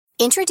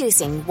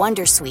Introducing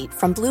Wondersuite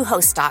from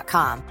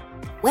Bluehost.com.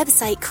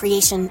 Website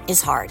creation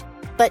is hard,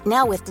 but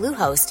now with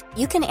Bluehost,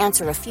 you can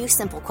answer a few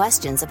simple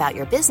questions about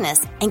your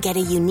business and get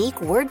a unique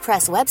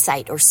WordPress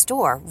website or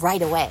store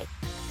right away.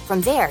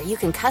 From there, you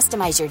can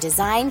customize your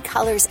design,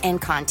 colors,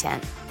 and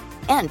content.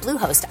 And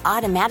Bluehost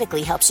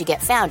automatically helps you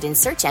get found in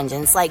search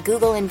engines like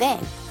Google and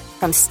Bing.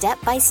 From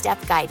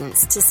step-by-step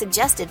guidance to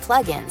suggested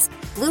plugins,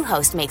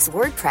 Bluehost makes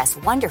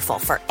WordPress wonderful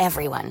for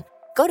everyone.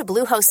 Go to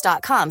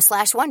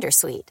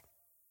bluehost.com/wondersuite.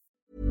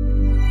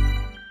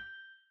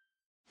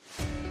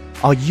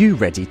 Are you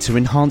ready to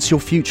enhance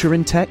your future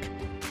in tech?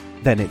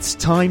 Then it's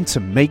time to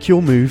make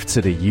your move to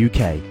the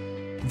UK,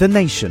 the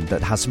nation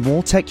that has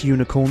more tech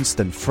unicorns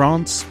than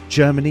France,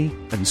 Germany,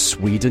 and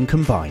Sweden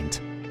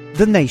combined.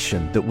 The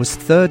nation that was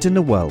third in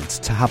the world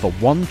to have a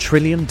 $1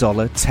 trillion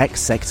tech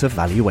sector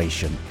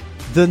valuation.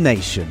 The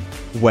nation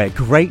where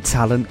great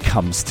talent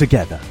comes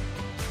together.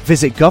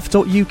 Visit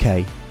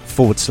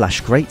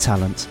gov.uk/great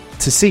talent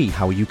to see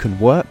how you can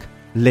work,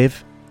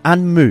 live,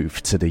 and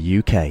move to the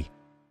UK.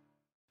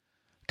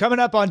 Coming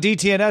up on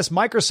DTNS,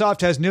 Microsoft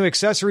has new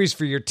accessories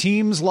for your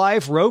team's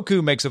life.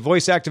 Roku makes a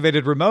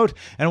voice-activated remote,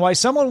 and why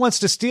someone wants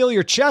to steal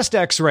your chest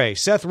x-ray.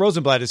 Seth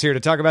Rosenblatt is here to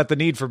talk about the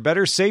need for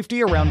better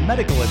safety around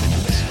medical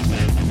images.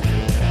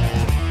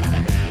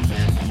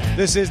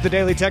 This is the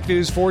Daily Tech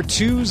News for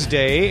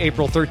Tuesday,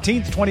 April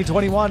 13th,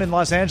 2021 in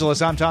Los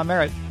Angeles. I'm Tom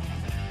Merritt.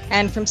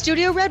 And from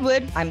Studio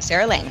Redwood, I'm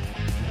Sarah Lane.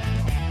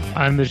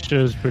 I'm the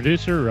show's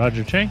producer,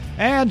 Roger Chang.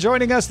 And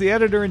joining us, the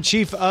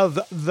editor-in-chief of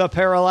The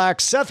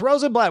Parallax, Seth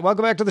Rosenblatt.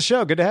 Welcome back to the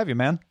show. Good to have you,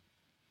 man.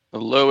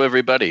 Hello,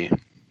 everybody.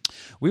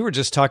 We were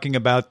just talking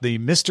about the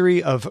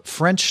mystery of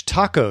French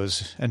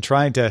tacos and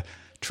trying to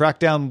track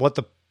down what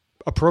the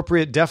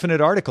appropriate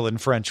definite article in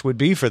French would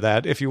be for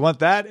that. If you want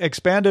that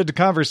expanded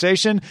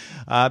conversation,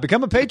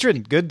 become a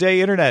patron. Good Day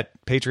Internet,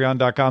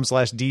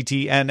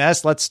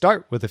 patreon.com/DTNS. Let's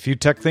start with a few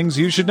tech things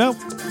you should know.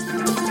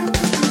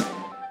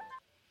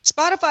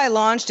 Spotify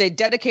launched a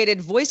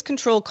dedicated voice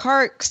control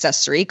car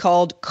accessory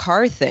called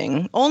Car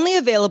Thing, only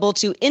available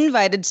to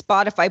invited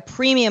Spotify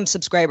premium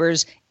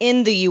subscribers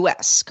in the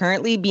US,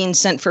 currently being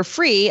sent for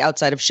free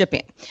outside of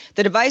shipping.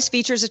 The device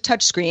features a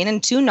touchscreen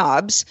and two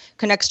knobs,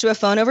 connects to a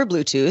phone over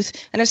Bluetooth,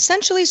 and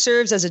essentially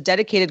serves as a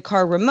dedicated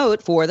car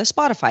remote for the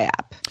Spotify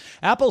app.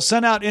 Apple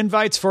sent out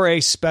invites for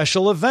a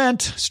special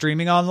event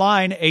streaming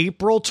online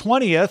April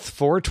 20th,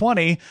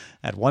 4/20,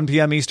 at 1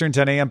 p.m. Eastern,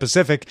 10 a.m.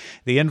 Pacific.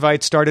 The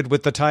invite started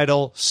with the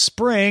title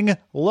Spring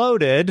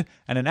Loaded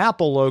and an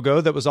Apple logo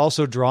that was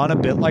also drawn a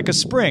bit like a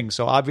spring.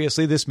 So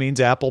obviously this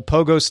means Apple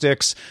pogo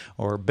sticks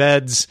or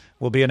beds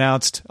will be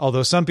announced,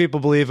 although some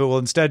people believe it will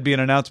instead be an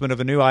announcement of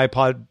a new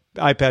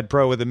iPad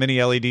Pro with a mini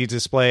LED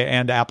display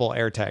and Apple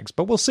AirTags.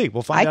 But we'll see.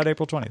 We'll find out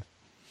April 20th.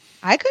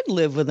 I could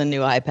live with a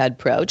new iPad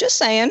Pro. Just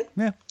saying.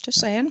 Yeah. Just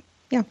saying.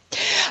 Yeah.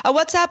 A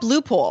WhatsApp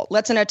loophole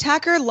lets an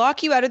attacker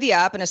lock you out of the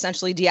app and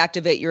essentially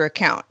deactivate your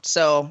account.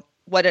 So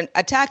what an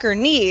attacker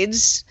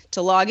needs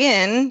to log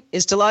in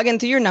is to log in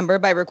through your number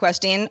by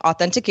requesting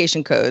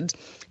authentication codes,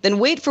 then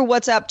wait for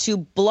WhatsApp to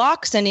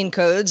block sending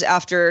codes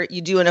after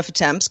you do enough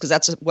attempts, because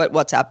that's what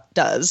WhatsApp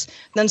does,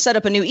 then set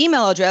up a new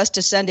email address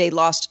to send a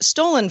lost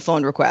stolen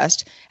phone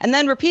request, and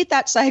then repeat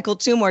that cycle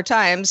 2 more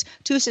times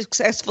to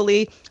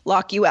successfully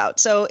lock you out.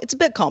 So it's a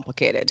bit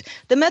complicated.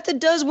 The method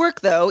does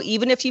work, though,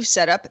 even if you've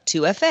set up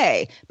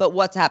 2FA. But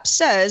WhatsApp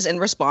says in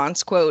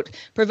response, quote,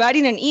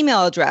 providing an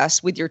email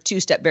address with your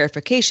 2-step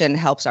verification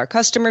helps our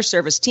customer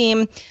service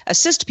team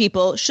assist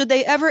people should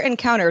they ever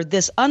encounter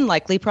this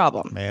unlikely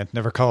problem. Man,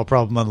 never call a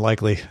problem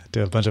unlikely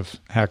to a bunch of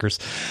hackers.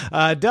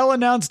 Dell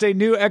announced a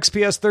new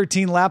XPS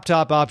 13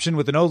 laptop option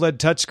with an OLED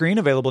touchscreen,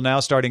 available now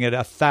starting at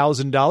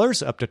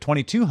 $1,000 up to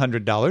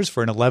 $2,200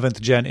 for an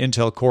 11th gen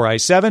Intel Core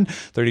i7,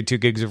 32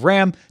 gigs of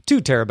RAM, 2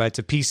 terabytes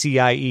of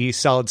PCIe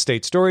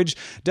solid-state storage.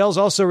 Dell's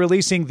also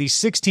releasing the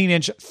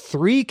 16-inch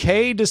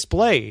 3K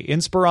display,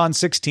 Inspiron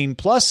 16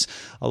 Plus,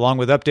 along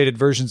with updated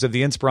versions of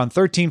the Inspiron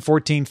 13,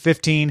 14,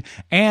 15,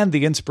 and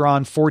the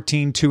Inspiron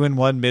 14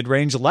 2-in-1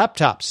 mid-range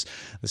laptops.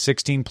 The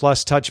 16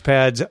 Plus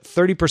touchpad's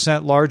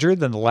 30% larger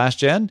than the last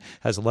gen,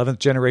 has 11th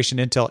generation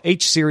Intel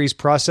H-series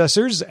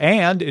processors,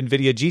 and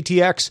NVIDIA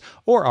GTX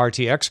or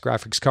RTX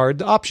graphics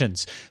card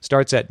options.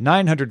 Starts at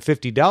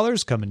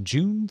 $950 coming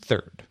June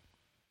 3rd.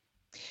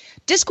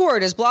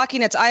 Discord is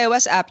blocking its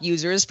iOS app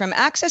users from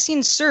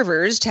accessing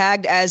servers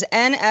tagged as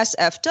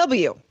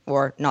NSFW,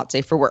 or not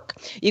safe for work.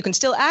 You can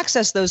still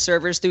access those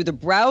servers through the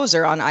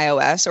browser on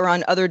iOS or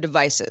on other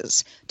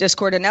devices.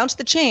 Discord announced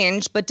the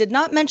change, but did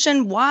not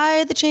mention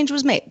why the change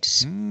was made.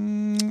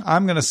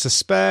 I'm going to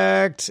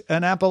suspect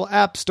an Apple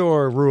App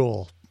Store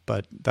rule,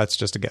 but that's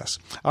just a guess.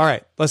 All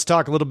right, let's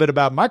talk a little bit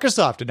about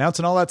Microsoft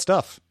announcing all that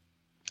stuff.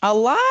 A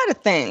lot of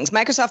things.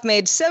 Microsoft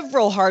made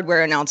several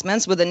hardware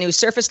announcements with a new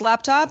Surface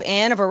laptop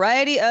and a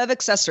variety of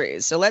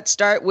accessories. So let's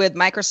start with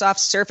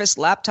Microsoft's Surface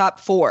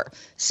Laptop 4.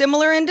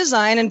 Similar in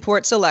design and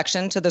port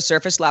selection to the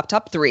Surface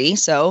Laptop 3,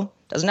 so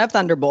doesn't have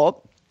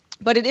Thunderbolt.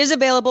 But it is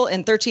available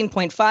in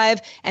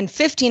 13.5 and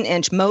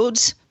 15-inch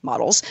modes,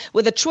 models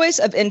with a choice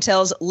of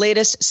Intel's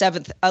latest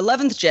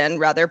 11th gen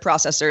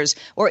processors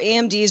or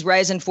AMD's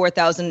Ryzen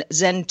 4000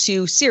 Zen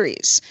 2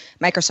 series.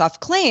 Microsoft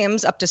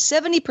claims up to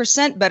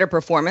 70% better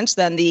performance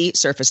than the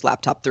Surface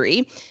Laptop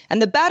 3,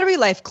 and the battery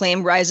life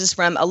claim rises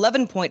from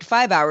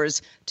 11.5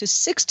 hours to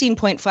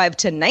 16.5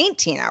 to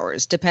 19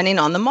 hours, depending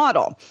on the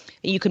model.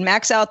 You can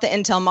max out the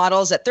Intel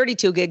models at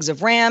 32 gigs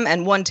of RAM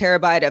and 1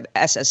 terabyte of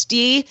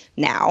SSD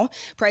now.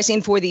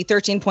 Pricing for the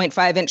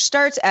 13.5-inch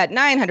starts at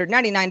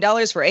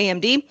 $999 for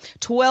AMD,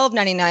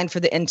 $1,299 for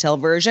the Intel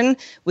version,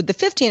 with the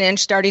 15-inch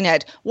starting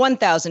at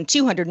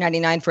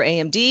 $1,299 for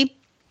AMD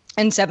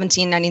and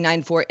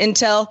 $1,799 for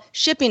Intel,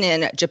 shipping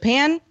in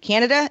Japan,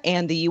 Canada,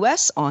 and the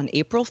U.S. on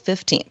April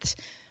 15th.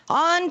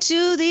 On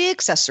to the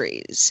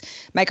accessories.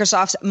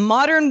 Microsoft's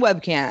modern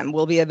webcam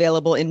will be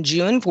available in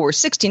June for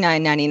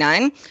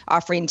 $69.99,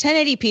 offering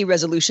 1080p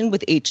resolution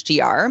with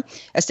HDR,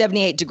 a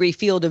 78-degree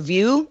field of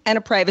view, and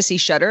a privacy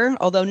shutter,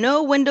 although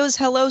no Windows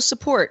Hello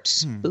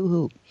support.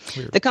 Boo-hoo.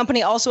 Weird. The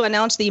company also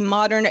announced the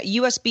modern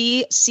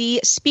USB-C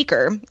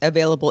speaker,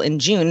 available in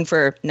June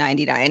for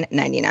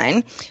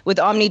 $99.99, with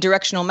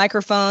omnidirectional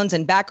microphones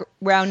and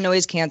background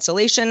noise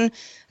cancellation,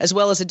 as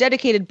well as a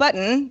dedicated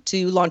button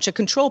to launch a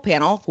control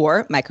panel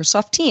for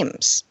Microsoft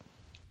Teams.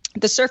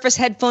 The Surface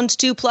Headphones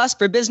 2 Plus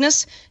for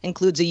business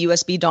includes a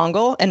USB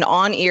dongle and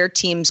on-ear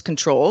Teams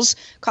controls.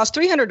 Cost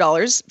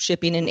 $300,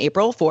 shipping in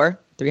April for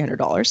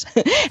 $300.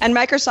 And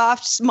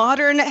Microsoft's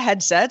modern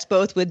headsets,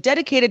 both with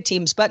dedicated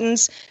Teams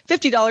buttons,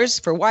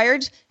 $50 for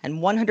wired and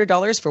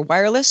 $100 for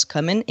wireless,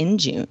 come in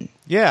June.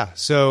 Yeah,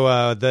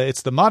 so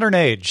it's the modern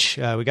age.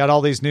 We got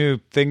all these new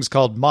things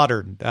called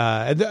modern,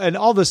 and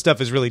all this stuff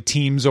is really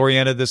Teams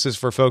oriented. This is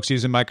for folks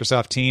using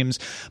Microsoft Teams.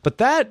 But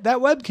that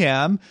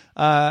webcam,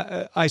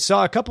 I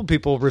saw a couple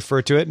people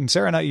refer to it, and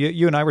Sarah and I,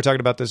 you and I were talking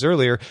about this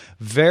earlier.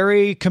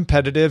 Very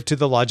competitive to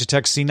the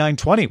Logitech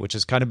C920, which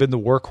has kind of been the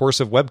workhorse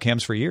of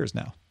webcams for years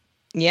now.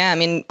 Yeah, I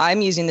mean,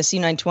 I'm using the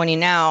C920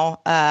 now.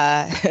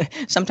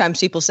 Sometimes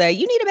people say,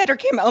 you need a better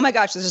camera. Oh my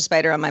gosh, there's a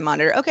spider on my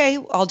monitor. Okay,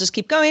 I'll just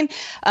keep going.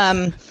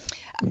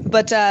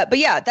 But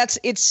yeah,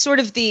 it's sort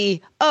of the,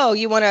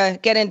 you want to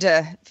get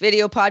into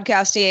video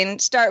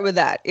podcasting, start with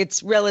that.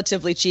 It's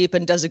relatively cheap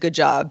and does a good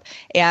job.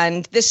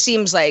 And this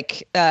seems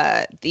like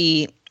for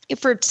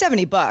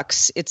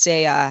 $70,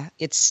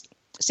 it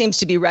seems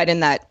to be right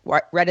in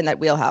that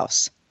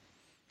wheelhouse.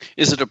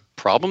 Is it a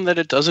problem that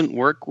it doesn't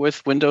work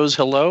with Windows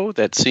Hello?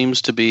 That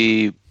seems to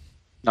be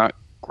not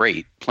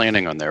great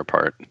planning on their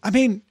part. I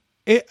mean,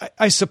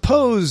 I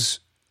suppose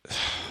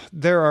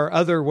there are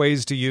other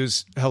ways to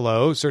use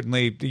Hello.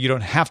 Certainly, you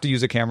don't have to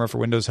use a camera for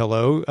Windows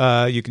Hello.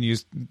 You can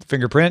use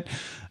fingerprint,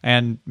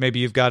 and maybe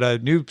you've got a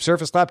new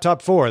Surface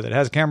Laptop 4 that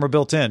has a camera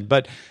built in.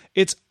 But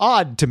it's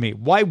odd to me.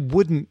 Why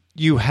wouldn't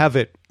you have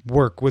it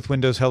work with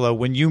Windows Hello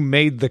when you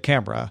made the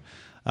camera?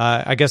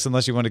 I guess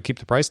unless you want to keep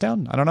the price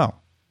down. I don't know.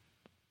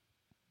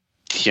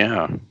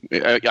 Yeah,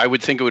 I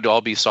would think it would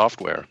all be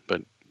software,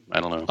 but I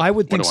don't know. I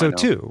would think so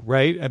too,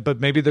 right? But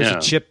maybe there's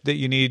a chip that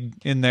you need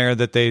in there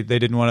that they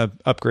didn't want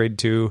to upgrade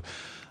to.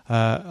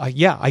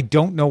 I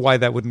don't know why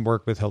that wouldn't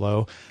work with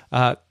Hello,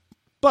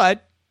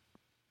 but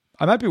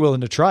I might be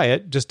willing to try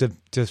it just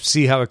to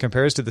see how it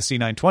compares to the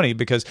C920,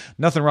 because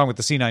nothing wrong with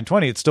the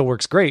C920. It still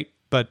works great,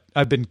 but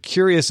I've been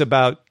curious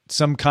about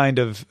some kind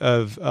of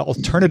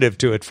alternative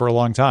to it for a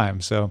long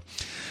time. So,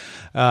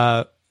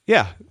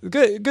 yeah,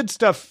 good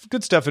stuff.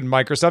 Good stuff in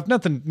Microsoft.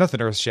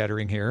 Nothing earth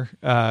shattering here.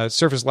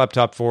 Surface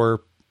Laptop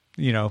 4,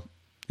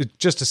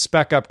 just a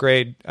spec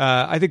upgrade.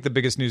 I think the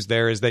biggest news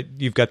there is that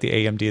you've got the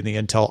AMD and the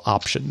Intel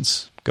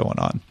options going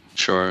on.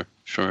 Sure.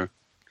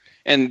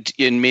 And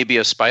maybe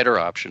a spider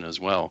option as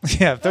well.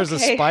 Yeah, if there's a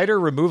spider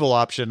removal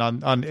option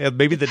on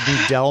maybe the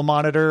new Dell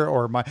monitor,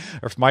 or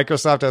if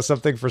Microsoft has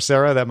something for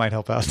Sarah, that might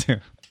help out too.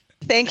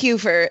 Thank you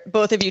for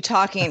both of you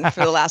talking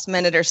for the last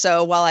minute or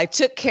so while I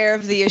took care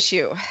of the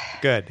issue.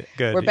 Good.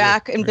 We're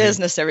back in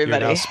business,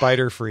 everybody. You're now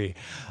spider free.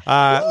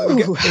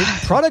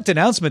 Product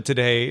announcement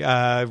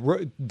today.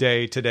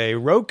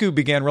 Roku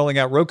began rolling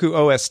out Roku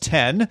OS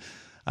 10.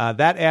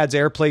 That adds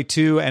AirPlay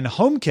 2 and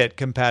HomeKit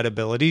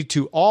compatibility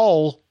to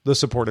all the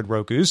supported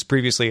Rokus.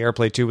 Previously,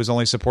 AirPlay 2 was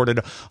only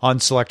supported on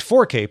select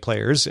 4K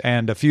players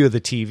and a few of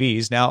the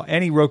TVs. Now,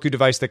 any Roku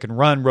device that can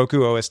run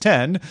Roku OS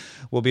 10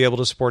 will be able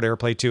to support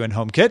AirPlay 2 and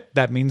HomeKit.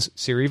 That means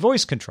Siri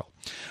voice control.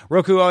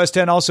 Roku OS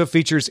 10 also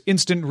features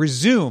Instant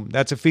Resume.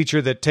 That's a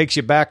feature that takes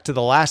you back to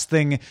the last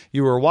thing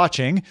you were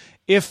watching,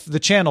 if the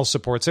channel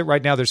supports it.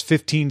 Right now, there's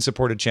 15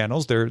 supported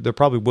channels. There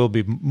probably will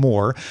be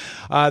more.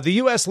 The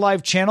US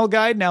Live Channel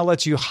Guide now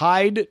lets you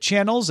hide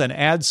channels and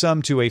add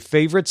some to a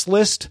favorites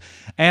list.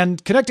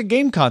 And connect Defective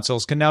game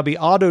consoles can now be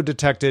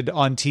auto-detected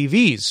on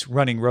TVs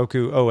running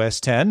Roku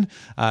OS X.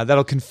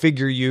 That'll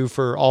configure you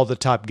for all the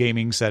top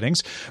gaming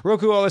settings.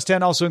 Roku OS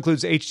X also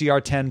includes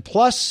HDR10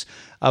 Plus,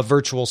 a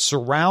virtual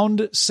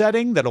surround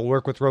setting that'll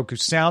work with Roku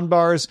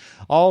soundbars,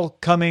 all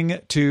coming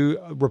to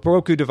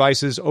Roku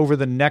devices over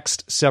the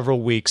next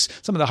several weeks.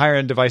 Some of the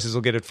higher-end devices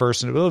will get it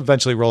first, and it will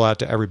eventually roll out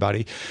to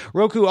everybody.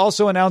 Roku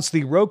also announced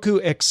the Roku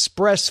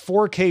Express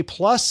 4K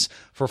Plus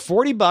for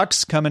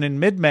 $40 coming in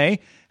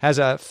mid-May. Has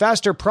a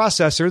faster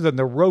processor than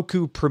the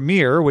Roku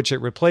Premier, which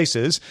it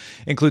replaces,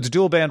 includes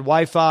dual-band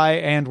Wi-Fi,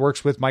 and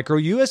works with micro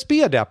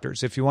USB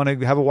adapters. If you want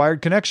to have a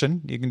wired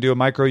connection, you can do a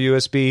micro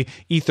USB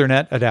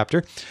Ethernet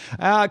adapter.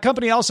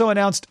 Company also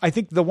announced, I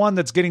think the one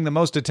that's getting the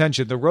most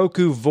attention, the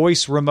Roku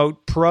Voice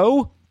Remote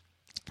Pro.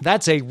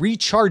 That's a first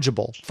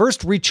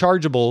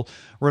rechargeable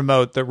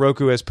remote that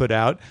Roku has put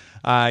out.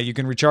 You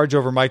can recharge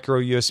over micro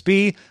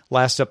USB,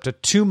 lasts up to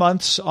 2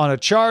 months on a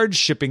charge,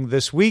 shipping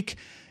this week.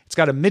 It's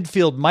got a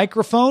midfield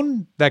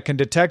microphone that can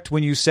detect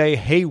when you say,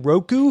 "Hey,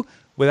 Roku,"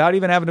 without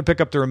even having to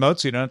pick up the remote,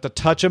 so you don't have to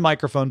touch a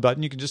microphone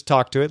button. You can just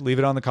talk to it, leave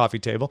it on the coffee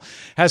table.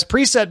 Has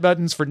preset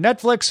buttons for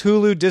Netflix,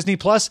 Hulu, Disney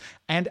Plus,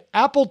 and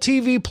Apple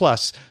TV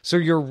Plus. So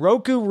your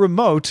Roku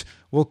remote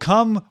will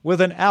come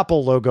with an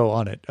Apple logo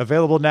on it.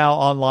 Available now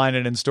online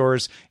and in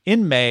stores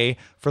in May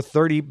for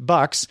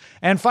 $30.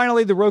 And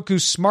finally, the Roku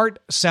Smart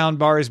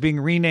Soundbar is being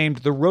renamed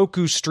the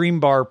Roku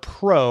Streambar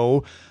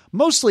Pro.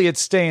 Mostly it's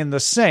staying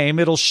the same.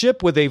 It'll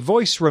ship with a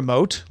voice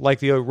remote like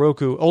the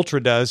Roku Ultra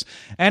does,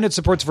 and it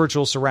supports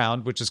virtual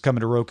surround, which is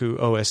coming to Roku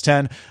OS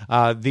X.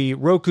 The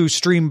Roku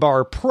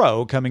Streambar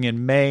Pro coming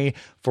in May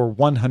for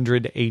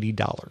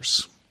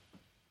 $180.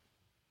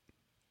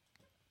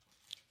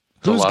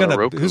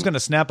 Who's gonna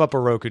snap up a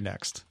Roku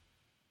next?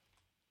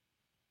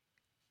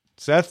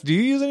 Seth, do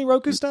you use any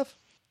Roku stuff?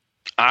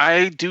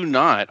 I do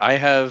not. I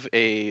have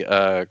a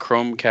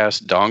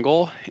Chromecast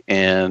dongle,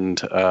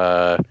 and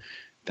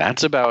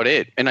that's about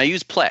it. And I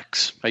use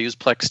Plex. I use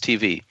Plex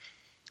TV.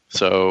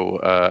 So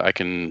I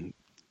can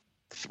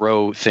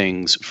throw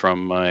things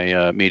from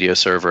my media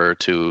server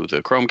to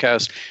the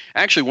Chromecast.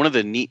 Actually, one of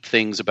the neat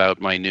things about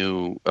my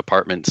new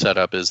apartment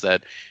setup is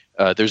that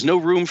there's no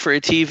room for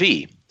a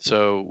TV.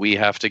 So we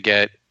have to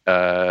get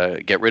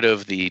rid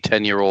of the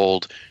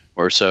 10-year-old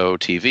or so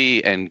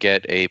TV and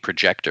get a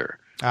projector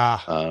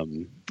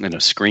and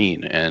a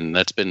screen. And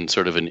that's been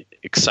sort of an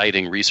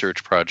exciting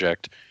research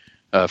project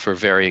for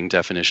varying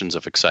definitions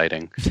of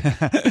exciting.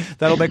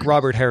 That'll make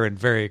Robert Heron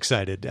very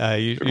excited.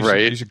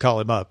 You should call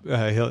him up.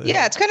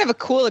 It's kind of a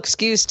cool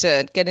excuse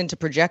to get into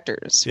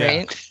projectors,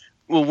 right?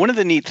 Well, one of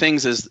the neat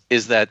things is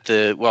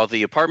that while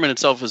the apartment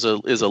itself is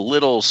a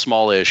little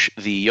smallish,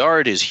 the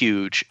yard is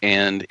huge,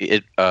 and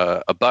it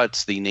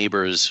abuts the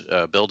neighbor's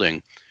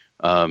building,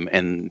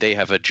 and they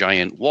have a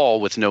giant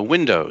wall with no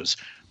windows,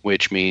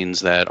 which means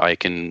that I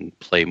can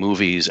play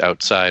movies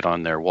outside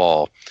on their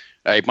wall.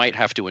 I might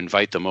have to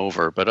invite them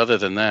over, but other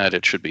than that,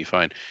 it should be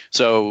fine.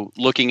 So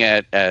looking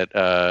at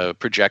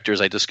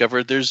projectors, I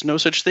discovered there's no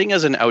such thing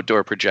as an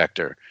outdoor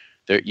projector.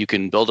 There, you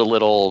can build a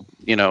little,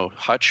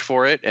 hutch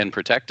for it and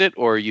protect it,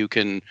 or you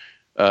can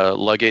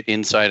lug it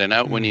inside and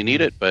out when you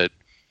need it, but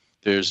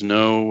there's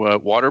no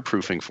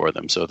waterproofing for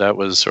them. So that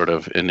was sort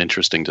of an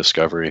interesting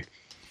discovery.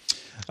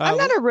 I'm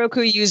not a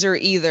Roku user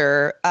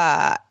either.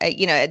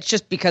 It's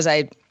just because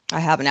I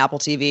have an Apple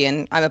TV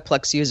and I'm a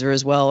Plex user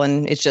as well,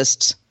 and it's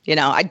just...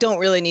 I don't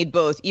really need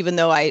both, even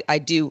though I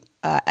do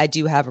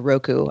have a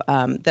Roku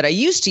that I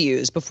used to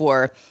use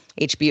before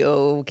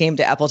HBO came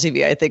to Apple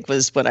TV, I think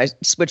was when I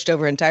switched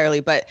over entirely.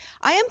 But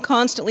I am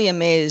constantly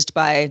amazed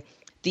by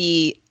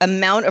the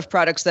amount of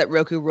products that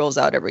Roku rolls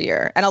out every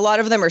year. And a lot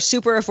of them are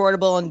super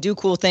affordable and do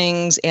cool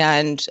things.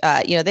 And,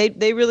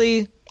 they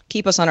really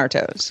keep us on our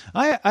toes.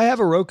 I have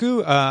a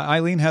Roku.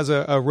 Eileen has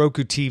a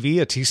Roku TV,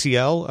 a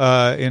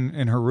TCL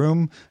in her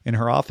room, in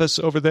her office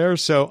over there.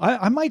 So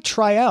I might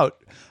try out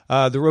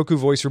the Roku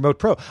Voice Remote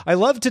Pro. I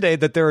love today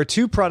that there are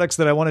two products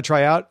that I want to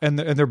try out, and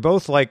they're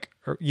both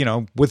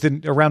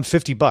within around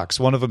 $50.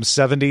 One of them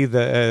 $70,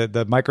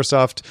 the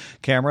Microsoft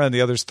camera, and the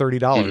other's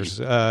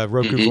 $30.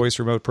 Roku Voice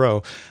Remote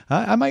Pro.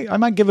 I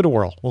might give it a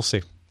whirl. We'll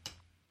see.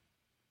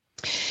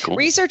 Cool.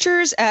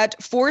 Researchers at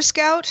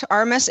Forescout,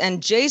 Armis,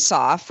 and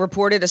JSOF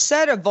reported a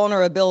set of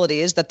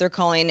vulnerabilities that they're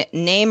calling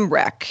name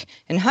wreck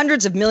in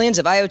hundreds of millions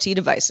of IoT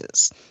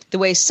devices. The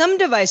way some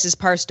devices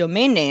parse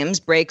domain names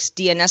breaks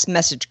DNS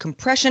message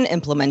compression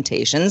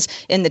implementations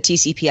in the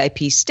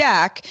TCP/IP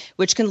stack,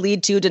 which can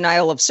lead to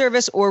denial of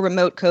service or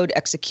remote code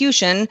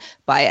execution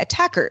by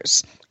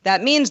attackers.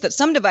 That means that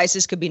some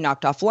devices could be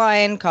knocked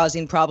offline,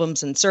 causing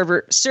problems in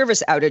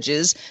service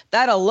outages.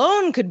 That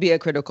alone could be a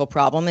critical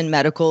problem in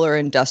medical or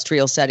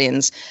industrial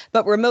settings.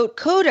 But remote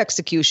code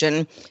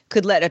execution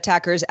could let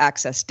attackers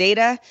access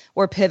data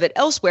or pivot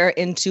elsewhere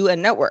into a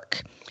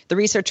network. The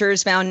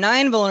researchers found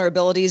 9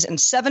 vulnerabilities in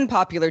 7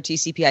 popular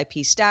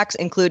TCP/IP stacks,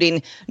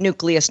 including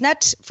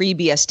NucleusNet,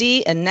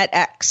 FreeBSD, and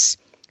NetX.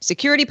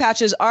 Security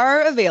patches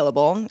are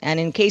available, and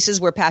in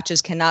cases where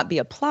patches cannot be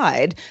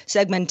applied,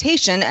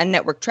 segmentation and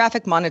network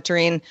traffic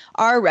monitoring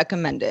are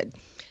recommended.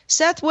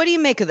 Seth, what do you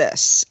make of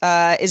this?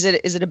 Is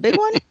it a big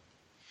one?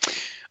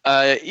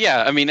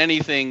 Yeah, I mean,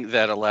 anything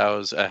that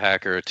allows a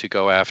hacker to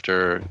go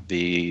after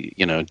the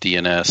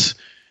DNS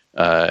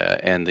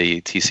and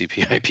the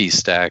TCP/IP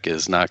stack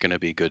is not going to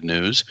be good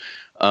news.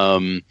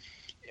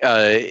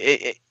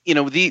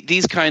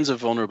 These kinds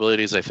of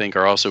vulnerabilities, I think,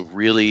 are also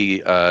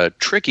really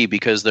tricky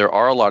because there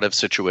are a lot of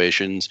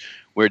situations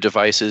where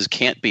devices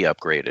can't be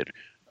upgraded.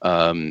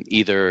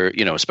 Either,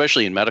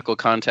 especially in medical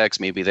context,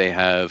 maybe they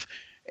have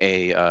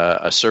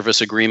a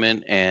service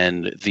agreement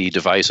and the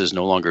device is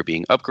no longer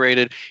being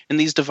upgraded, and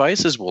these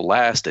devices will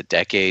last a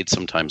decade,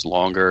 sometimes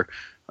longer.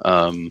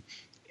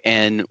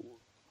 And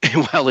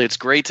while it's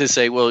great to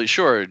say, well,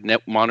 sure,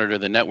 monitor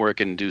the network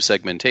and do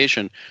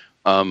segmentation,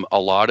 a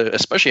lot of,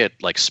 especially at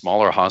like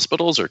smaller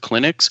hospitals or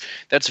clinics,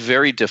 that's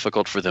very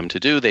difficult for them to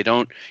do. They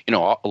don't,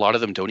 a lot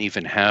of them don't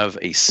even have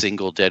a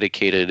single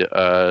dedicated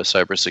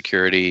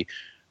cybersecurity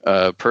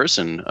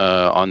person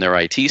on their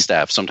IT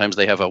staff. Sometimes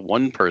they have a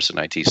one-person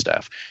IT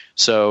staff.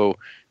 So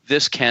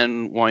this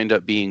can wind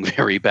up being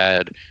very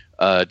bad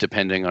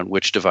depending on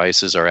which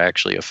devices are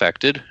actually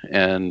affected.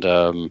 And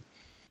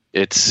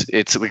it's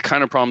the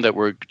kind of problem that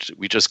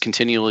we just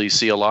continually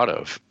see a lot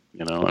of,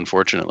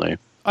 unfortunately.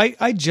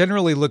 I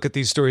generally look at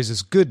these stories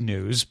as good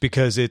news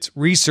because it's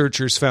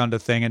researchers found a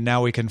thing and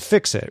now we can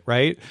fix it,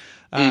 right?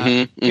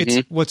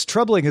 It's what's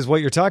troubling is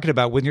what you're talking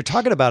about. When you're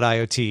talking about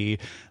IoT,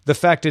 the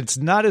fact it's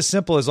not as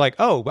simple as like,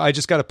 oh, I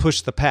just got to push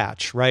the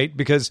patch, right?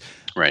 Because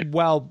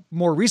while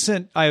more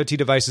recent IoT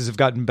devices have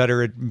gotten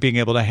better at being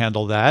able to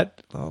handle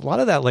that, a lot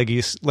of that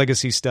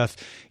legacy stuff,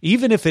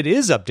 even if it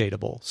is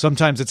updatable,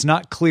 sometimes it's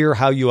not clear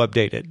how you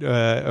update it,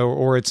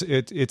 or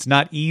it's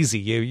not easy.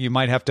 You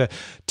might have to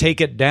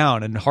take it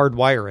down and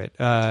hardwire it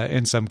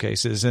in some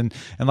cases. And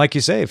like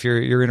you say, if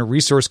you're in a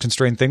resource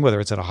constrained thing,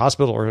 whether it's at a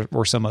hospital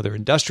or some other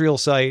industrial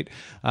site,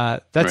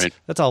 that's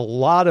a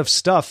lot of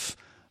stuff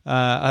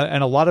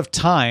and a lot of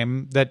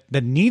time that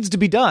needs to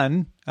be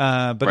done,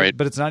 but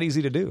it's not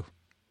easy to do.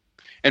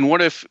 And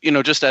what if,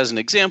 just as an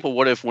example,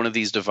 what if one of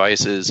these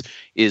devices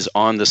is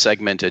on the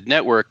segmented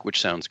network, which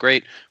sounds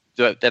great,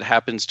 that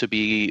happens to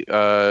be,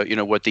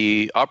 what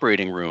the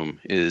operating room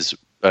is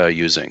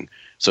using.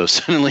 So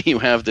suddenly you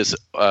have this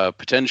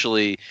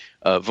potentially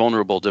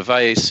vulnerable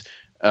device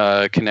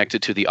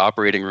connected to the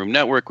operating room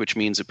network, which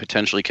means it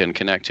potentially can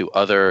connect to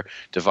other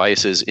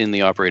devices in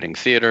the operating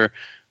theater.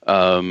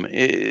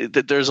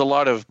 There's a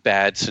lot of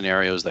bad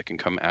scenarios that can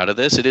come out of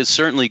this. It is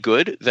certainly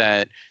good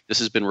that this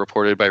has been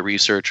reported by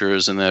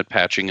researchers and that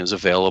patching is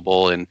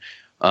available, and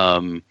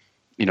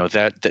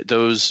that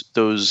those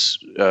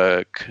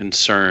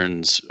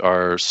concerns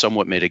are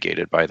somewhat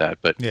mitigated by that.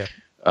 But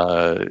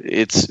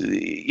it's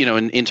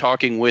in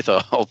talking with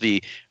all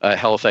the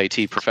health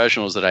IT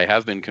professionals that I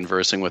have been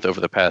conversing with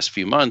over the past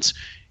few months,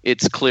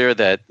 it's clear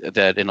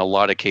that in a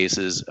lot of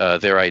cases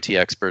their IT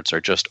experts are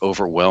just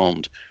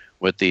overwhelmed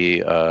with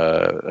the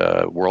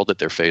world that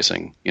they're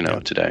facing,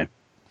 today.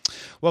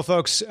 Well,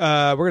 folks,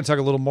 we're going to talk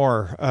a little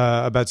more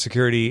about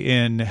security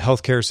in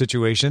healthcare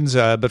situations.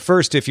 But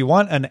first, if you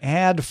want an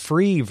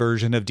ad-free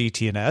version of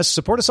DTNS,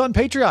 support us on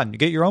Patreon. You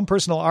get your own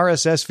personal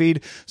RSS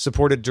feed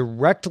supported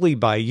directly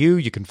by you.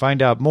 You can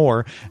find out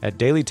more at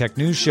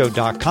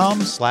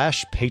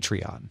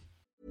dailytechnewsshow.com/Patreon.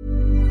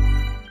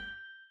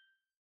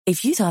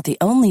 If you thought the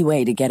only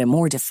way to get a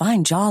more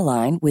defined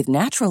jawline with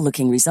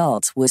natural-looking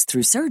results was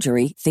through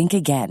surgery, think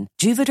again.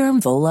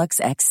 Juvederm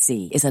Volux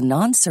XC is a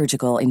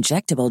non-surgical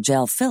injectable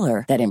gel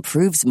filler that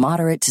improves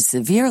moderate to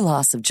severe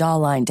loss of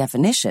jawline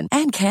definition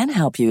and can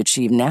help you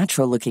achieve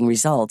natural-looking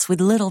results with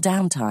little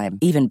downtime.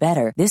 Even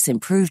better, this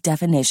improved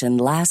definition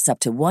lasts up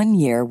to 1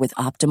 year with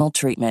optimal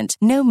treatment.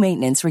 No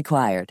maintenance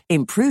required.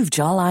 Improve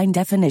jawline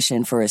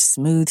definition for a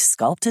smooth,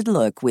 sculpted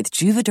look with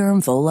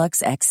Juvederm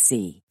Volux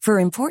XC. For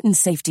important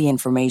safety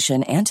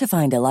information and to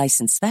find a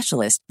licensed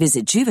specialist,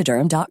 visit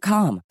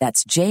Juvederm.com.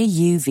 That's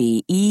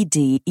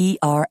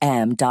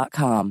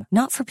JUVEDERM.com.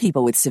 Not for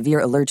people with severe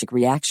allergic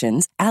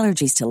reactions,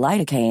 allergies to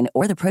lidocaine,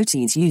 or the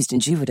proteins used in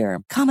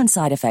Juvederm. Common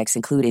side effects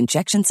include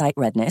injection site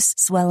redness,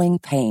 swelling,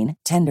 pain,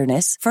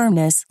 tenderness,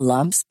 firmness,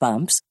 lumps,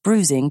 bumps,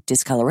 bruising,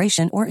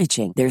 discoloration, or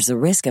itching. There's a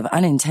risk of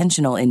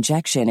unintentional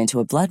injection into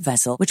a blood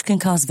vessel, which can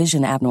cause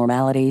vision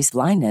abnormalities,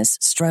 blindness,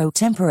 stroke,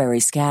 temporary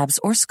scabs,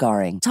 or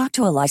scarring. Talk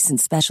to a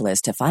licensed specialist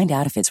to find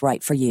out if it's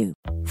right for you.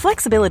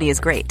 Flexibility is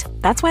great.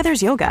 That's why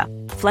there's yoga.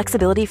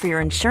 Flexibility for your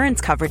insurance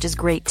coverage is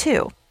great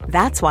too.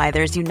 That's why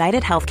there's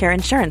United Healthcare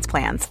Insurance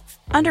Plans.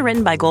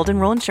 Underwritten by Golden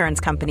Rule Insurance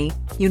Company,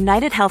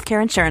 United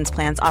Healthcare Insurance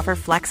Plans offer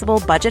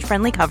flexible,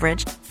 budget-friendly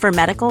coverage for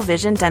medical,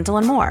 vision, dental,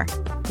 and more.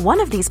 One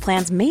of these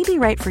plans may be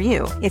right for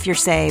you if you're,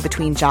 say,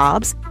 between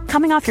jobs,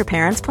 coming off your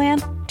parents'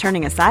 plan,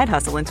 turning a side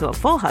hustle into a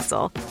full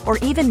hustle, or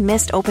even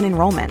missed open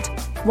enrollment.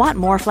 Want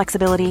more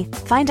flexibility?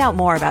 Find out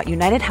more about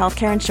United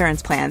Healthcare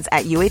Insurance Plans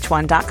at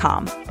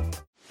uh1.com.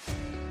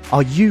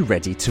 Are you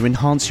ready to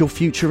enhance your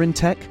future in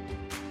tech?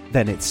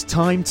 Then it's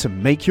time to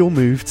make your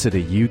move to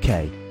the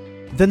UK,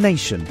 the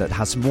nation that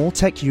has more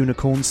tech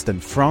unicorns than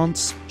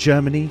France,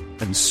 Germany,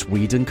 and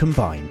Sweden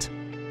combined.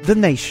 The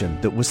nation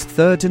that was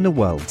third in the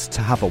world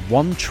to have a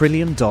 $1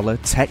 trillion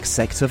tech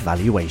sector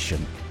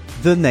valuation.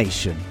 The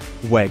nation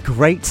where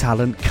great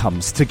talent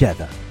comes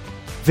together.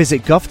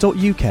 Visit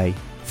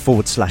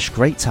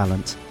gov.uk/great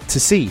talent to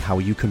see how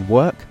you can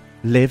work,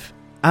 live,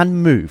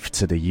 and move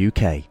to the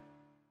UK.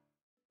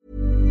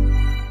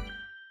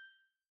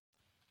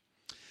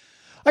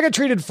 I got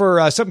treated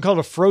for something called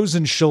a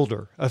frozen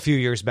shoulder a few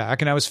years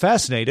back, and I was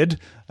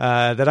fascinated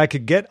that I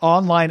could get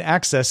online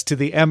access to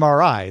the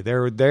MRI.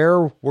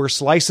 There were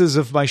slices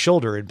of my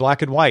shoulder in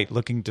black and white,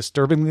 looking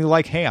disturbingly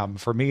like ham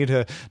for me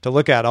to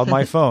look at on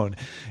my phone.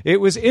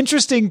 It was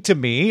interesting to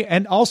me,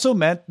 and also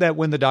meant that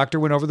when the doctor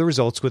went over the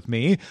results with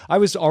me, I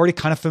was already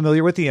kind of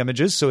familiar with the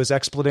images, so his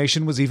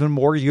explanation was even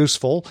more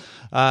useful.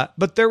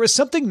 But there was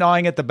something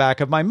gnawing at the back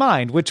of my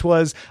mind, which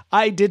was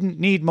I didn't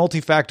need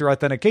multi-factor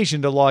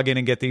authentication to log in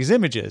and get these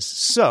images.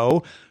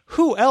 So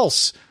who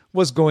else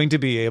was going to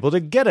be able to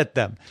get at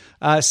them?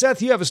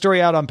 Seth, you have a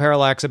story out on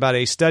Parallax about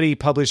a study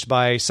published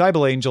by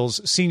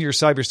Cybelangel's senior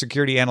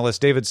cybersecurity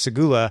analyst David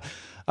Segula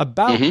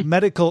about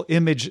medical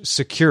image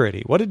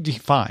security. What did he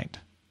find?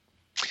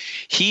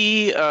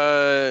 He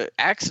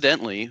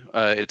accidentally,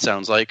 it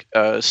sounds like,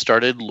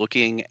 started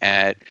looking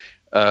at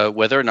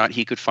whether or not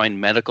he could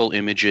find medical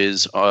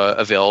images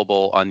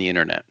available on the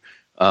internet.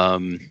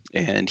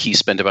 And he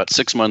spent about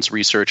 6 months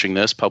researching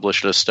this,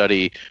 published a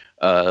study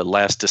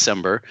last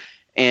December,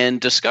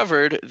 and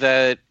discovered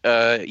that,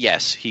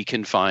 yes, he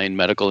can find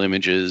medical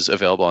images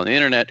available on the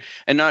internet,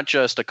 and not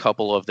just a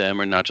couple of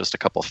them or not just a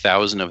couple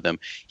thousand of them.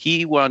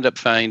 He wound up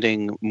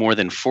finding more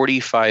than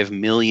 45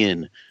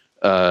 million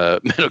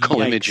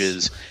medical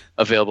images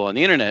available on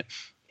the internet.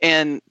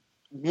 And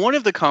one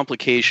of the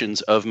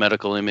complications of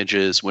medical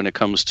images when it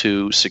comes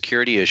to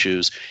security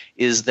issues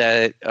is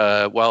that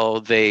while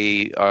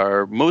they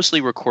are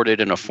mostly recorded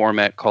in a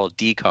format called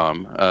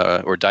DICOM,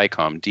 or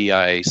DICOM,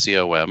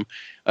 DICOM,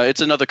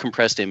 it's another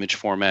compressed image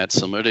format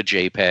similar to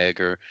JPEG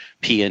or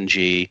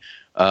PNG.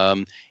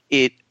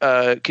 It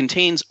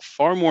contains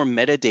far more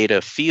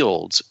metadata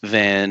fields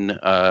than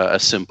a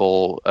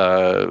simple,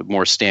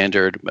 more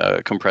standard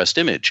compressed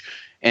image.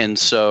 And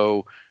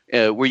so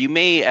where you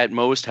may at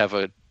most have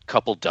a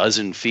couple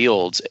dozen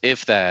fields,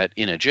 if that,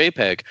 in a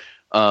JPEG,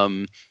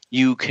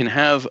 you can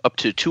have up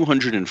to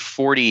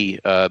 240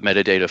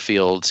 metadata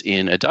fields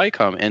in a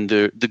DICOM, and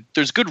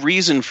there's good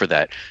reason for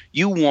that.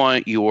 You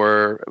want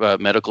your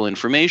medical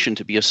information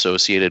to be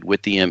associated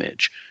with the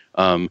image.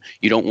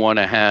 You don't want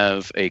to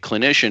have a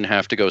clinician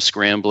have to go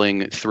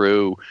scrambling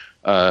through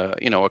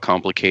a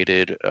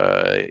complicated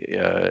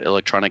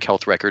electronic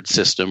health record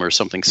system or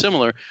something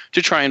similar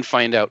to try and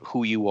find out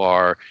who you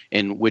are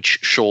and which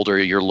shoulder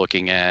you're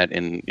looking at,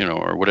 and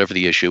or whatever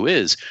the issue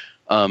is.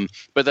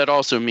 But that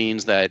also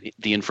means that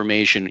the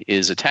information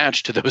is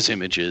attached to those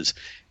images,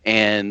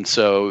 and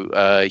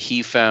so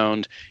he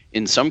found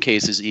in some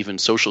cases even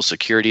social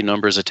security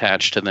numbers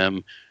attached to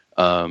them.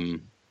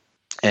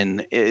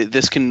 And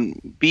this can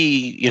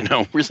be,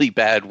 really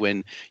bad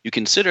when you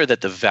consider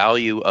that the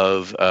value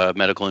of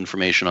medical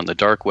information on the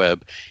dark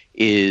web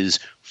is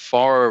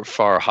far,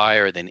 far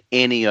higher than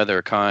any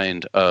other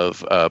kind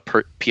of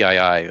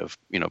PII, of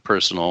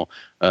personal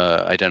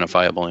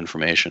identifiable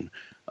information.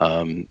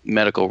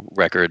 Medical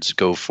records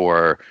go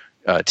for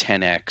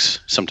 10x,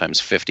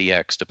 sometimes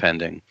 50x,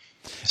 depending.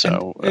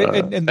 So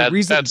and the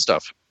reason, bad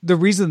stuff. The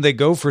reason they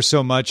go for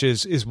so much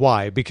is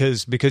why?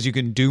 Because you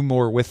can do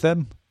more with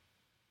them.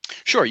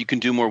 Sure, you can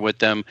do more with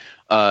them.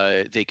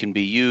 They can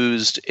be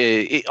used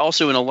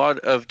also in a lot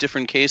of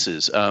different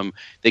cases.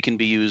 They can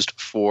be used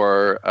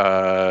for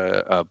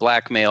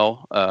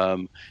blackmail.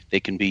 They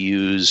can be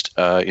used,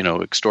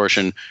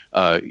 extortion.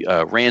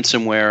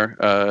 Ransomware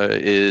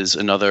is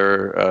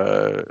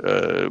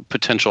another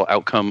potential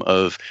outcome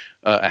of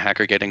a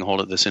hacker getting hold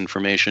of this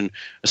information,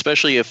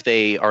 especially if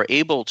they are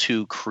able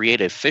to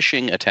create a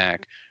phishing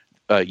attack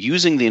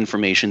using the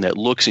information that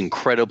looks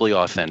incredibly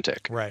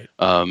authentic, right?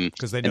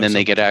 Because they know, and then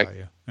they get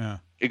yeah.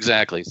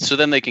 Exactly. So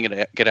then they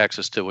can get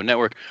access to a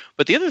network.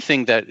 But the other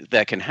thing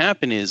that can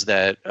happen is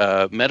that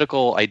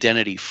medical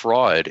identity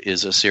fraud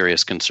is a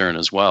serious concern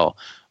as well,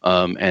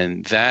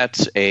 and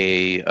that's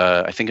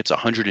I think it's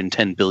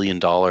 $110 billion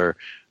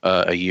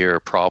a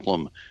year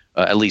problem,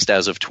 at least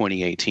as of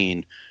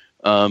 2018.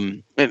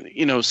 And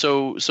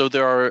so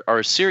there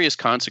are serious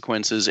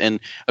consequences, and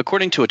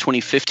according to a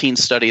 2015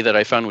 study that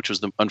I found, which was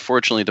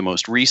unfortunately the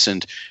most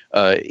recent,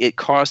 it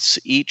costs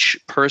each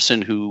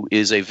person who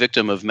is a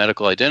victim of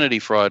medical identity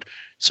fraud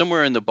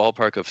somewhere in the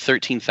ballpark of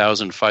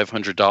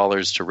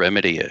 $13,500 to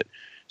remedy it.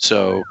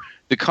 So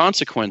the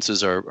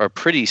consequences are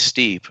pretty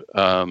steep.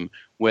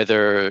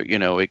 Whether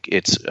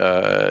it's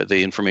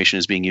the information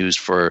is being used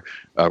for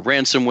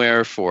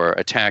ransomware, for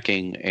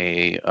attacking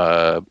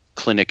a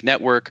clinic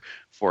network,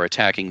 for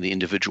attacking the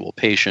individual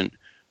patient.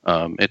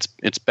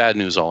 It's bad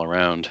news all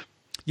around.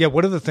 Yeah,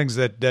 one of the things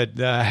that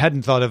I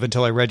hadn't thought of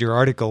until I read your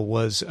article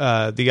was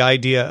the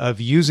idea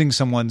of using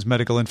someone's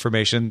medical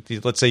information.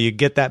 Let's say you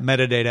get that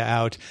metadata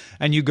out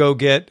and you go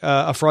get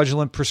a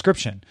fraudulent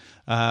prescription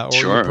or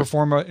you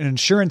perform an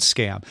insurance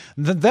scam.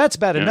 That's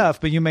bad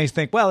enough, but you may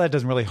think, well, that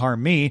doesn't really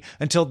harm me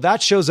until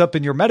that shows up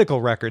in your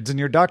medical records and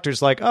your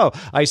doctor's like, oh,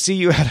 I see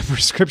you had a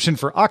prescription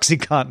for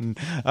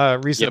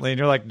OxyContin recently. And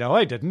you're like, no,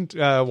 I didn't.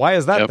 Why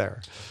is that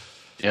there?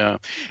 Yeah.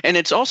 And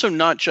it's also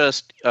not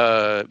just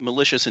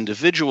malicious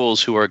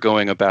individuals who are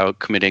going about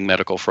committing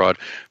medical fraud,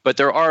 but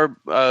there are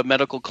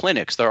medical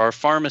clinics, there are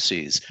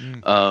pharmacies,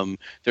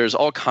 there's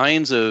all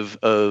kinds of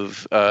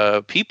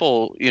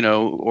people,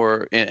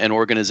 and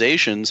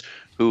organizations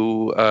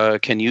who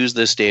can use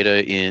this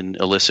data in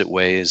illicit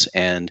ways.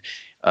 And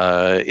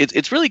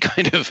it's really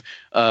kind of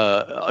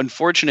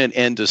unfortunate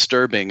and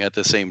disturbing at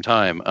the same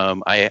time.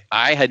 I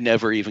had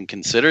never even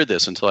considered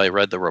this until I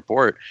read the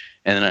report,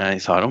 and I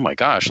thought, oh my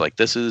gosh, like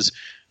this is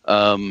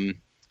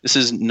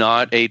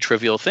not a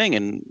trivial thing.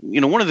 And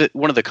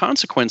one of the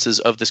consequences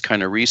of this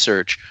kind of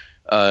research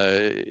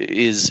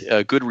is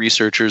good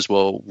researchers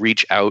will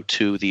reach out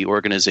to the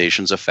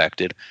organizations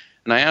affected.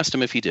 And I asked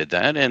him if he did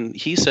that, and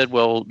he said,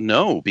 well,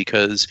 no,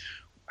 because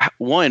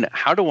one,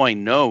 how do I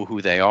know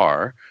who they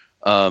are?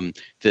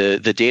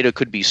 The data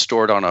could be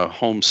stored on a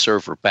home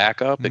server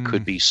backup. It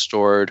could be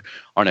stored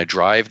on a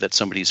drive that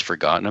somebody's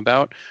forgotten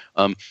about.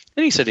 And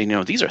he said,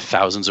 these are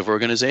thousands of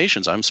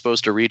organizations. I'm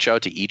supposed to reach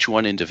out to each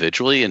one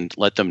individually and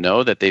let them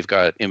know that they've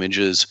got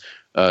images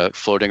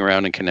floating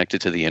around and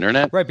connected to the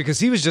internet. Right, because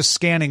he was just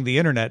scanning the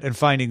internet and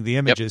finding the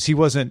images. Yep. He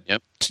wasn't,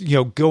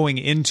 going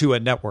into a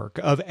network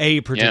of a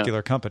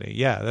particular company.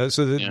 Yeah,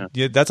 so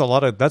that's a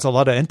lot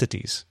of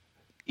entities.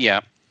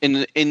 Yeah.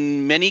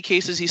 In many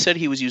cases, he said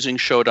he was using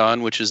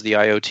Shodan, which is the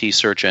IoT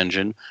search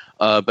engine.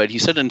 But he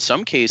said in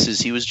some cases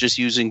he was just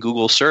using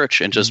Google search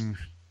and just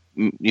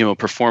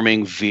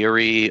performing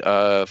very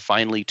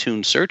finely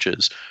tuned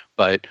searches.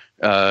 But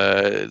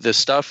this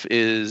stuff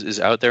is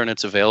out there and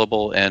it's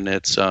available, and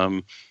it's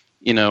ultimately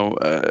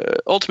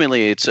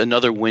it's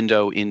another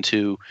window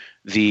into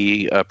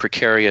the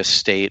precarious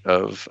state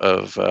of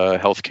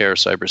healthcare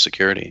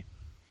cybersecurity.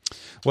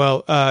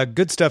 Well,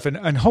 good stuff,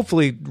 and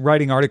hopefully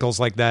writing articles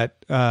like that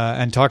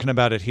and talking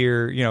about it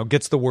here,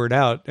 gets the word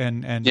out,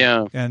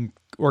 and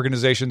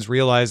organizations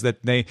realize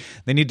that they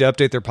need to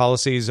update their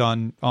policies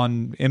on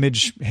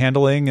image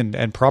handling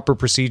and proper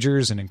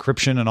procedures and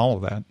encryption and all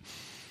of that.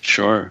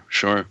 Sure,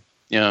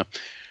 yeah,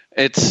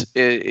 it's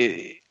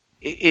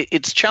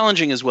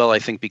challenging as well, I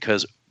think,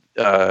 because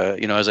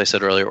as I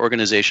said earlier,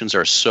 organizations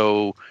are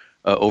so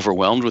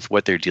overwhelmed with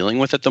what they're dealing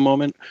with at the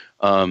moment.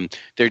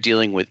 They're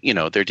dealing with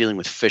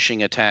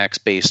phishing attacks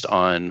based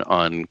on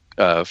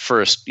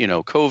first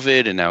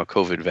COVID and now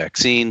COVID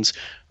vaccines.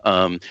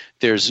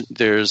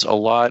 There's a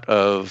lot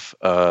of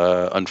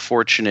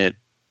unfortunate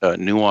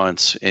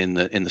nuance in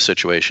the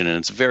situation, and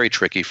it's very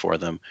tricky for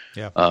them.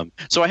 Yeah.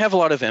 So I have a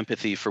lot of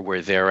empathy for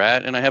where they're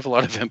at, and I have a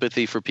lot of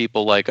empathy for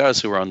people like us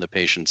who are on the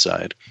patient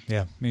side.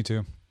 Yeah, me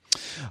too.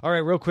 All right,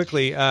 real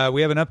quickly,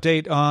 we have an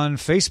update on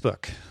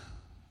Facebook.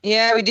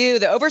 Yeah, we do.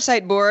 The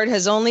Oversight Board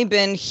has only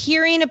been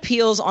hearing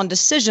appeals on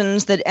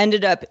decisions that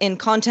ended up in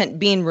content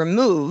being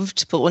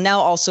removed, but will now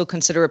also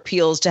consider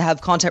appeals to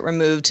have content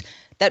removed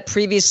that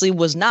previously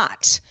was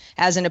not.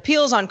 As in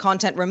appeals on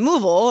content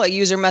removal, a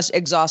user must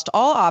exhaust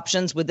all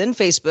options within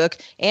Facebook,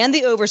 and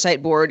the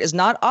Oversight Board is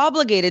not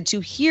obligated to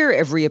hear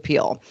every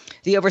appeal.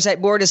 The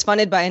Oversight Board is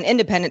funded by an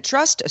independent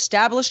trust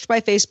established by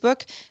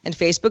Facebook, and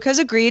Facebook has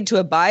agreed to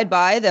abide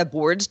by the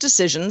board's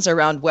decisions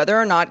around whether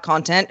or not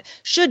content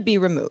should be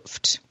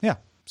removed. Yeah.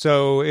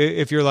 So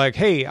if you're like,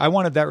 hey, I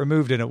wanted that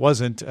removed and it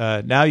wasn't,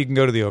 now you can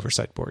go to the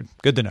Oversight Board.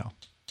 Good to know.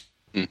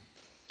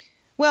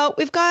 Well,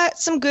 we've got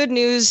some good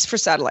news for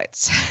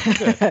satellites.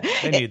 Good.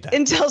 They need that.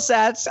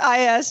 Intelsat's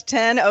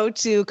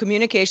IS-1002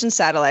 communication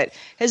satellite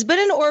has been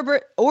in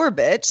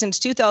orbit since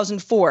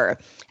 2004.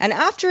 And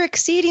after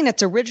exceeding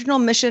its original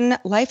mission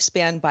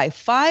lifespan by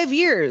 5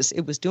 years,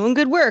 it was doing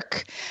good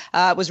work.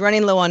 It was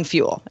running low on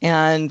fuel.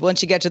 And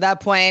once you get to that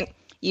point,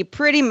 you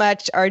pretty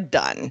much are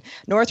done.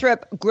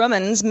 Northrop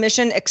Grumman's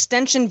Mission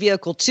Extension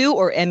Vehicle 2,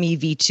 or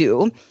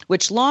MEV-2,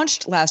 which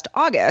launched last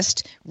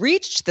August,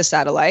 reached the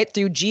satellite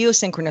through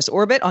geosynchronous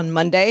orbit on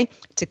Monday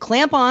to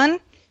clamp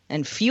on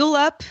and fuel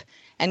up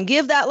and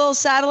give that little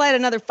satellite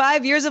another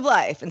 5 years of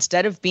life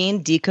instead of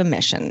being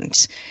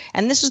decommissioned.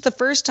 And this was the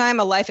first time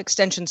a life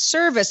extension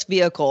service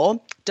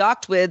vehicle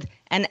docked with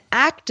an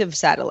active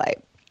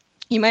satellite.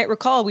 You might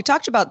recall we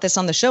talked about this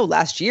on the show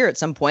last year at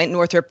some point.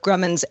 Northrop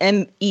Grumman's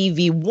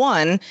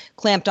MEV-1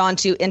 clamped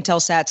onto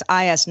Intelsat's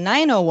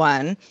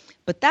IS-901,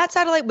 but that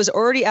satellite was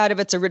already out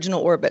of its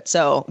original orbit,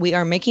 so we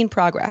are making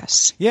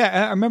progress.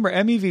 Yeah, I remember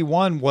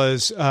MEV-1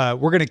 was,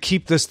 we're going to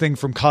keep this thing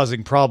from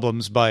causing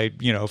problems by,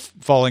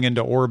 falling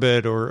into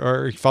orbit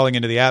or falling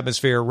into the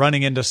atmosphere,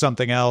 running into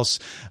something else,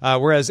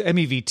 whereas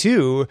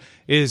MEV-2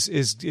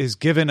 is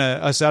given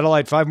a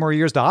satellite 5 more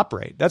years to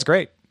operate. That's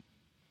great.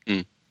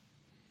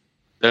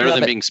 Better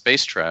than being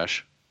space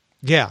trash.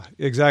 Yeah,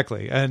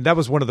 exactly. And that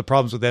was one of the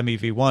problems with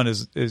MEV1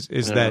 is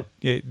that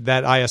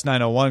that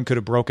IS-901 could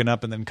have broken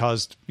up and then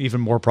caused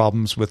even more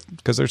problems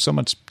because there's so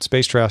much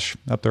space trash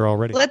up there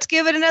already. Let's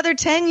give it another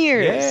 10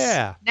 years.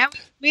 Yeah. Now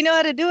we know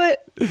how to do it.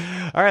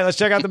 All right, let's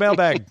check out the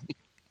mailbag.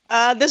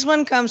 This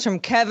one comes from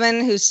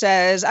Kevin, who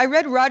says, I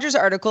read Roger's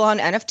article on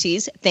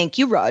NFTs. Thank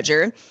you,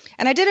 Roger.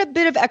 And I did a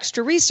bit of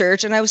extra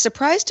research, and I was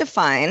surprised to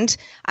find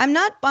I'm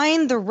not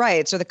buying the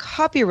rights or the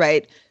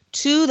copyright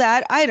to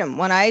that item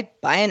when I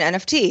buy an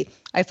NFT.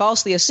 I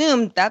falsely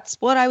assumed that's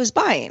what I was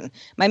buying.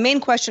 My main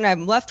question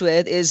I'm left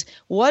with is,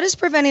 what is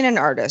preventing an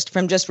artist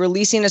from just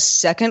releasing a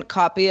second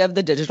copy of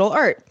the digital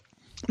art?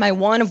 My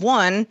one of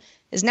one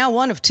is now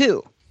one of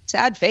two.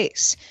 Sad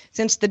face.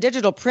 Since the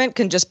digital print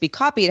can just be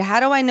copied, how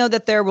do I know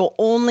that there will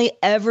only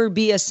ever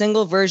be a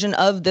single version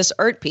of this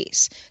art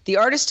piece? The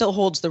artist still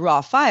holds the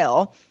raw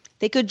file.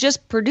 They could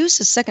just produce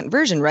a second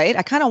version, right?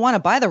 I kind of want to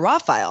buy the raw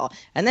file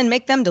and then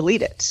make them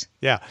delete it.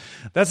 Yeah,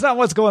 that's not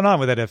what's going on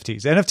with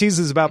NFTs. NFTs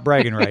is about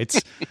bragging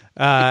rights.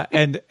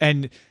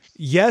 And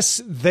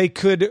yes, they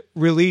could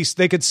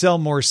sell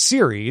more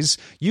series.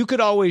 You could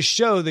always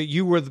show that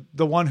you were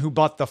the one who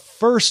bought the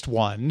first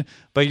one,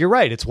 but you're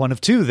right. It's one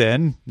of two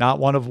then, not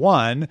one of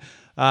one.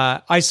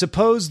 I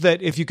suppose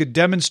that if you could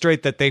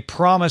demonstrate that they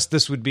promised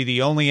this would be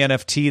the only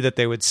NFT that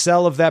they would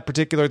sell of that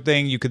particular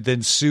thing, you could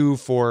then sue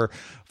for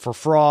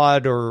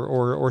fraud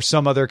or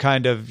some other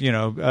kind of,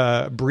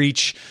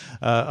 breach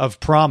of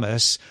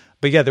promise.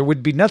 But yeah, there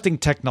would be nothing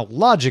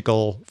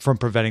technological from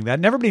preventing that.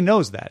 And everybody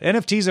knows that.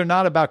 NFTs are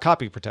not about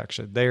copy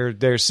protection.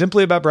 They're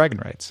simply about bragging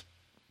rights.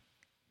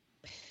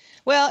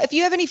 Well, if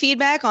you have any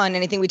feedback on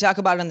anything we talk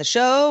about on the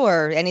show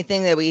or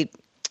anything that we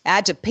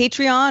add to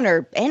Patreon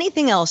or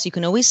anything else, you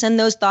can always send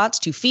those thoughts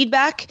to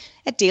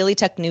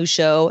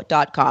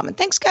feedback@dailytechnewsshow.com. And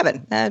thanks,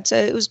 Kevin.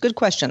 It was good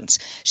questions.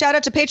 Shout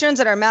out to patrons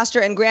at our master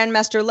and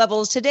grandmaster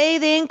levels. Today,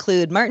 they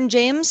include Martin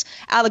James,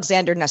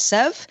 Alexander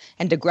Nasev,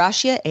 and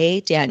DeGracia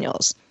A.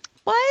 Daniels.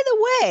 By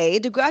the way,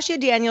 DeGracia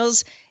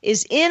Daniels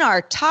is in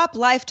our top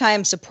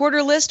lifetime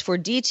supporter list for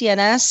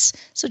DTNS.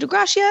 So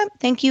DeGracia,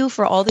 thank you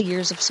for all the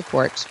years of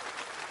support.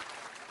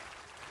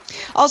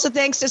 Also,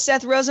 thanks to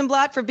Seth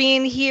Rosenblatt for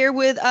being here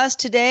with us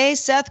today.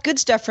 Seth, good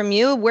stuff from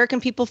you. Where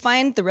can people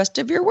find the rest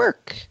of your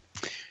work?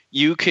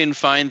 You can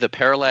find the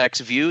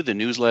Parallax View, the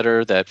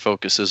newsletter that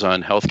focuses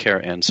on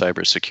healthcare and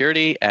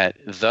cybersecurity, at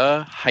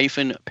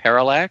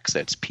the-parallax.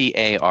 That's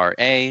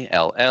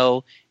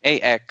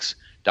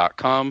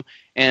PARALLAX.com.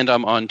 And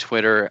I'm on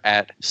Twitter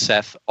at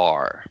Seth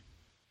R.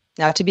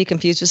 Not to be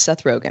confused with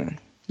Seth Rogen.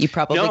 You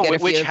probably get a few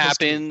which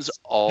happens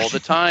all the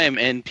time,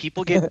 and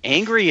people get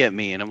angry at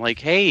me, and I'm like,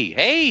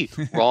 hey,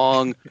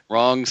 wrong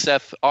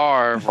Seth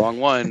R, wrong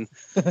one.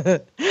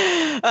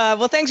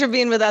 Well, thanks for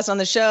being with us on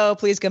the show.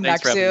 Please come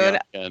back soon.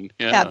 Yeah.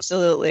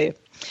 Absolutely.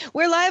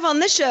 We're live on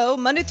this show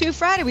Monday through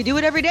Friday. We do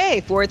it every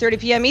day, 4:30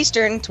 p.m.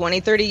 Eastern,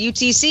 20:30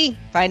 UTC.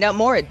 Find out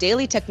more at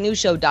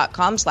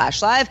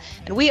dailytechnewsshow.com/live.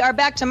 And we are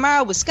back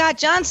tomorrow with Scott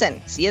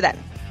Johnson. See you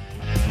then.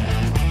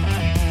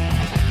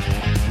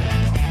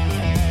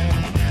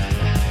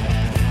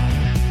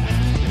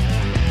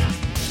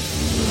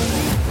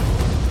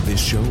 This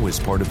show is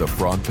part of the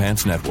Frog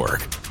Pants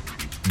Network.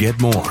 Get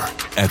more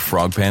at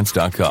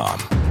frogpants.com.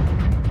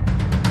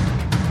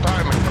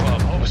 Diamond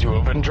Club hopes you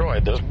have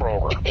enjoyed this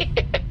program.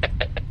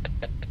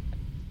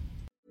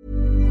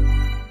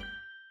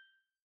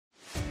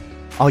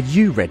 Are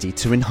you ready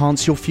to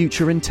enhance your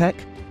future in tech?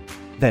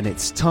 Then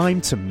it's time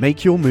to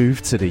make your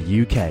move to the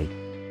UK,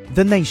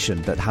 the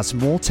nation that has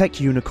more tech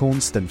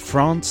unicorns than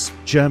France,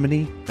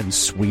 Germany, and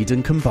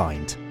Sweden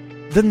combined.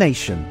 The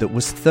nation that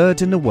was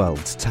third in the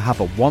world to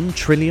have a $1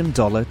 trillion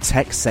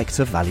tech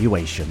sector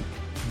valuation.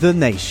 The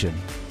nation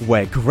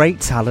where great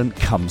talent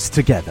comes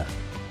together.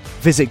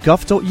 Visit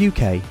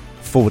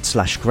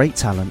gov.uk/great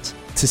talent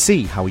to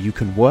see how you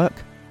can work,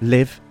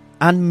 live,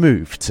 and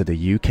move to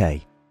the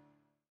UK.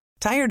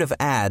 Tired of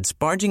ads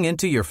barging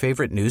into your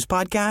favorite news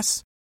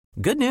podcasts?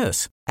 Good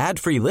news.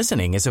 Ad-free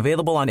listening is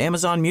available on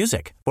Amazon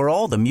Music for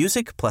all the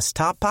music plus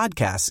top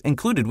podcasts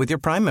included with your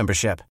Prime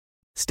membership.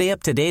 Stay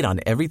up to date on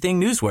everything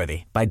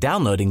newsworthy by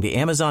downloading the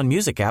Amazon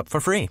Music app for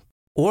free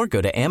or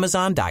go to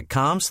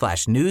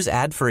amazon.com/news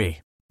ad free.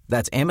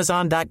 That's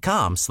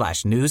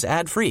amazon.com/news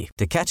ad free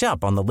to catch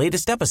up on the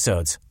latest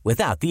episodes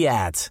without the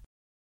ads.